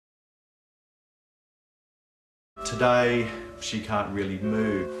Today, she can't really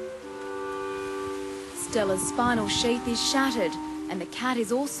move. Stella's spinal sheath is shattered and the cat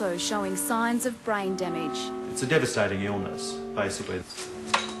is also showing signs of brain damage. It's a devastating illness, basically.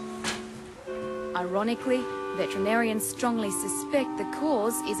 Ironically, veterinarians strongly suspect the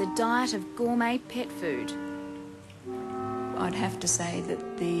cause is a diet of gourmet pet food. I'd have to say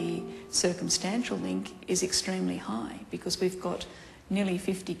that the circumstantial link is extremely high because we've got nearly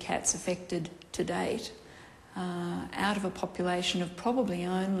 50 cats affected to date out of a population of probably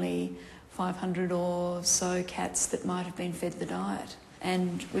only 500 or so cats that might have been fed the diet.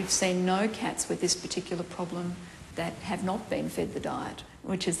 And we've seen no cats with this particular problem that have not been fed the diet,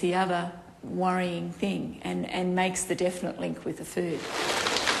 which is the other worrying thing and makes the definite link with the food.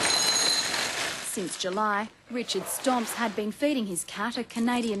 Since July, Richard Stomps had been feeding his cat a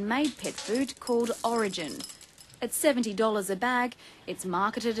Canadian-made pet food called Orijen. At $70 a bag, it's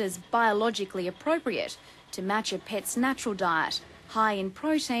marketed as biologically appropriate to match a pet's natural diet, high in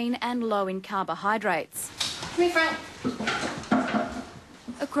protein and low in carbohydrates. Come here, Frank.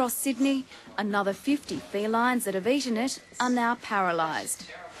 Across Sydney, another 50 felines that have eaten it are now paralysed.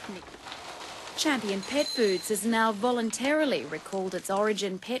 Champion Pet Foods has now voluntarily recalled its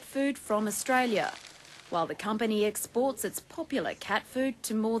Orijen pet food from Australia. While the company exports its popular cat food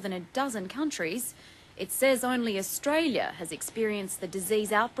to more than a dozen countries, it says only Australia has experienced the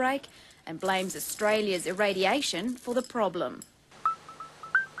disease outbreak and blames Australia's irradiation for the problem.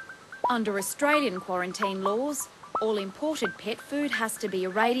 Under Australian quarantine laws, all imported pet food has to be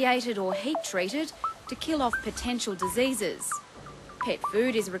irradiated or heat-treated to kill off potential diseases. Pet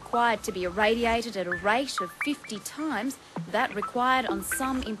food is required to be irradiated at a rate of 50 times that required on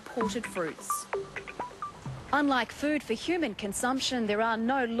some imported fruits. Unlike food for human consumption, there are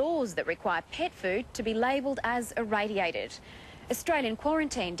no laws that require pet food to be labelled as irradiated. Australian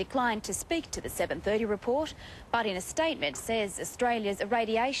Quarantine declined to speak to the 7:30 report, but in a statement says Australia's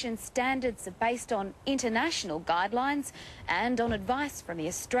irradiation standards are based on international guidelines and on advice from the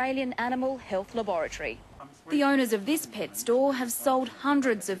Australian Animal Health Laboratory. The owners of this pet store have sold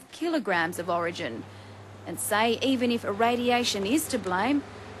hundreds of kilograms of Orijen and say even if irradiation is to blame,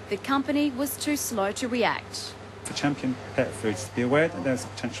 the company was too slow to react. For Champion Pet Foods to be aware that there's a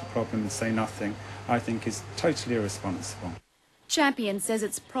potential problem and say nothing, I think is totally irresponsible. Champion says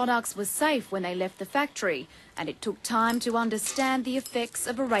its products were safe when they left the factory and it took time to understand the effects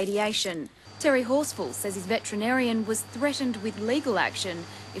of irradiation. Terry Horsfall says his veterinarian was threatened with legal action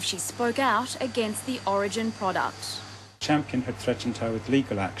if she spoke out against the Orijen product. Champion had threatened her with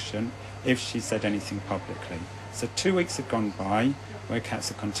legal action if she said anything publicly. So 2 weeks had gone by where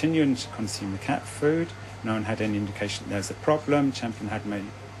cats are continuing to consume the cat food. No one had any indication that there's a problem. Champion had made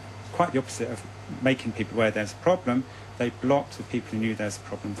quite the opposite of making people aware there's a problem. They blocked the people who knew there's a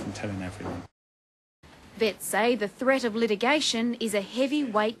problem from telling everyone. Vets say the threat of litigation is a heavy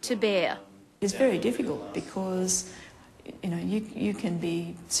weight to bear. It's very difficult because you can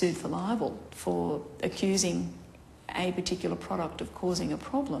be sued for libel for accusing a particular product of causing a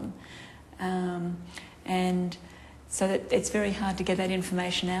problem. And so that it's very hard to get that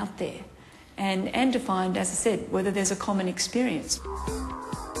information out there and to find, as I said, whether there's a common experience.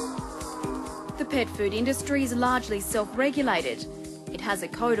 The pet food industry is largely self-regulated. It has a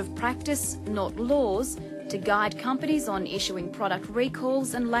code of practice, not laws, to guide companies on issuing product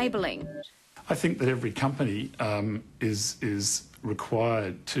recalls and labelling. I think that every company is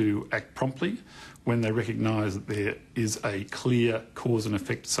required to act promptly when they recognise that there is a clear cause and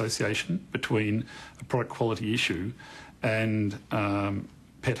effect association between a product quality issue and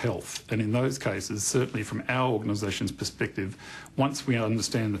pet health. And in those cases, certainly from our organisation's perspective, once we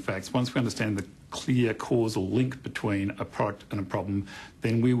understand the facts, once we understand the clear causal link between a product and a problem,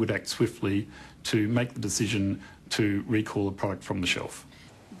 then we would act swiftly to make the decision to recall a product from the shelf.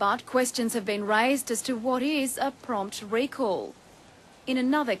 But questions have been raised as to what is a prompt recall. In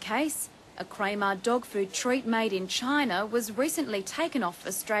another case, a KraMar dog food treat made in China was recently taken off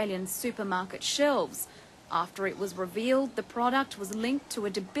Australian supermarket shelves after it was revealed the product was linked to a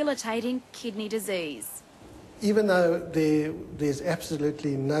debilitating kidney disease. Even though there's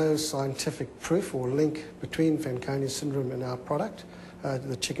absolutely no scientific proof or link between Fanconi syndrome and our product,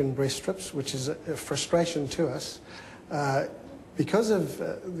 the chicken breast strips, which is a frustration to us, because of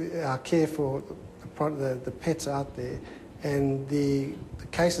our care for the pets out there and the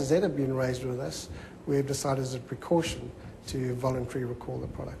cases that have been raised with us, we have decided as a precaution to voluntarily recall the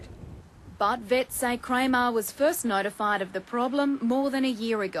product. But vets say KraMar was first notified of the problem more than a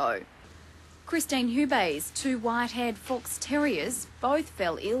year ago. Christine Hubey's 2 white-haired fox terriers both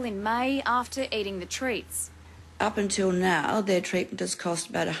fell ill in May after eating the treats. Up until now, their treatment has cost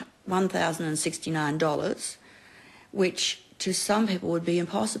about $1,069. which to some people would be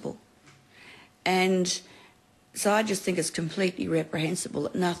impossible. And so I just think it's completely reprehensible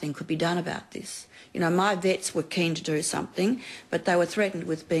that nothing could be done about this. You know, my vets were keen to do something, but they were threatened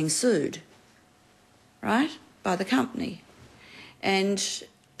with being sued, right, by the company. And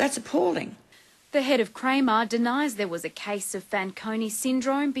that's appalling. The head of KraMar denies there was a case of Fanconi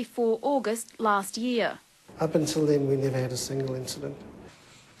syndrome before August last year. Up until then, we never had a single incident.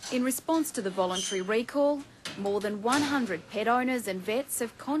 In response to the voluntary recall, more than 100 pet owners and vets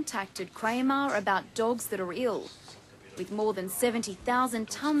have contacted KraMar about dogs that are ill. With more than 70,000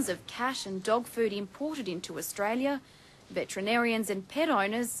 tonnes of cat and dog food imported into Australia, veterinarians and pet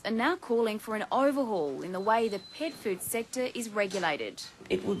owners are now calling for an overhaul in the way the pet food sector is regulated.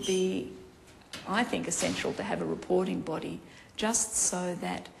 It would be, I think, essential to have a reporting body just so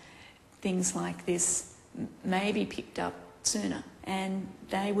that things like this may be picked up sooner, and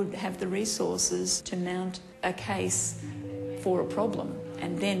they would have the resources to mount a case for a problem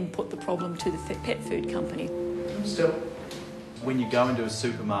and then put the problem to the pet food company. Still, when you go into a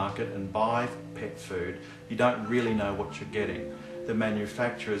supermarket and buy pet food, you don't really know what you're getting. The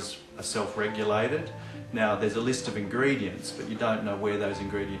manufacturers are self-regulated. Now, there's a list of ingredients, but you don't know where those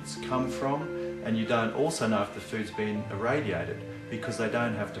ingredients come from, and you don't also know if the food's been irradiated, because they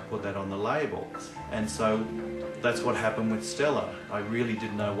don't have to put that on the label. And so that's what happened with Stella. I really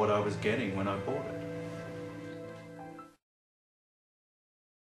didn't know what I was getting when I bought it.